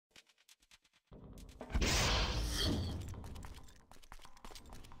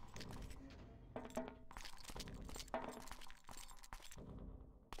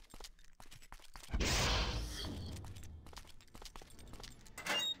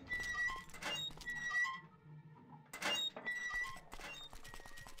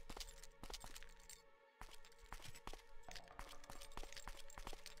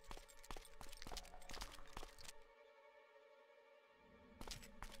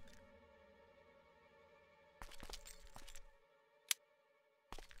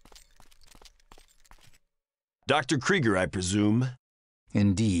Dr. Krieger, I presume.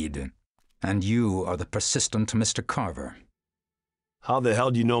 Indeed. And you are the persistent Mr. Carver. How the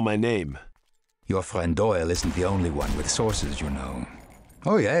hell do you know my name? Your friend Doyle isn't the only one with sources, you know.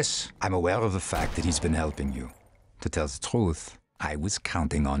 Oh yes, I'm aware of the fact that he's been helping you. To tell the truth, I was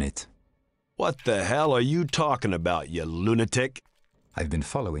counting on it. What the hell are you talking about, you lunatic? I've been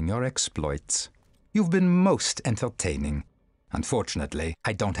following your exploits. You've been most entertaining. Unfortunately,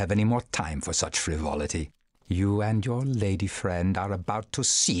 I don't have any more time for such frivolity. You and your lady friend are about to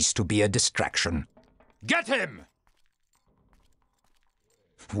cease to be a distraction. Get him!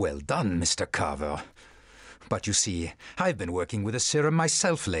 Well done, Mr. Carver. But you see, I've been working with a serum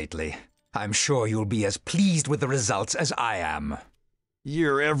myself lately. I'm sure you'll be as pleased with the results as I am.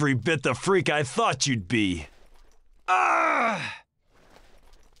 You're every bit the freak I thought you'd be. Ah!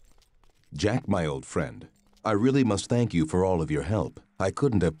 Jack, my old friend, I really must thank you for all of your help. I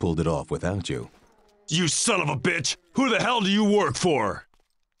couldn't have pulled it off without you. You son of a bitch! Who the hell do you work for?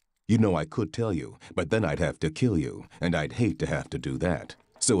 You know I could tell you, but then I'd have to kill you, and I'd hate to have to do that.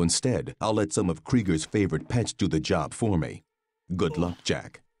 So instead, I'll let some of Krieger's favorite pets do the job for me. Good luck,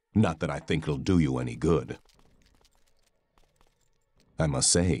 Jack. Not that I think it'll do you any good. I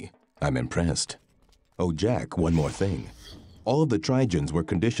must say, I'm impressed. Oh, Jack, one more thing. All of the Trigens were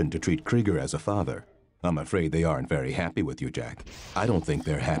conditioned to treat Krieger as a father. I'm afraid they aren't very happy with you, Jack. I don't think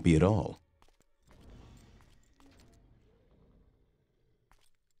they're happy at all.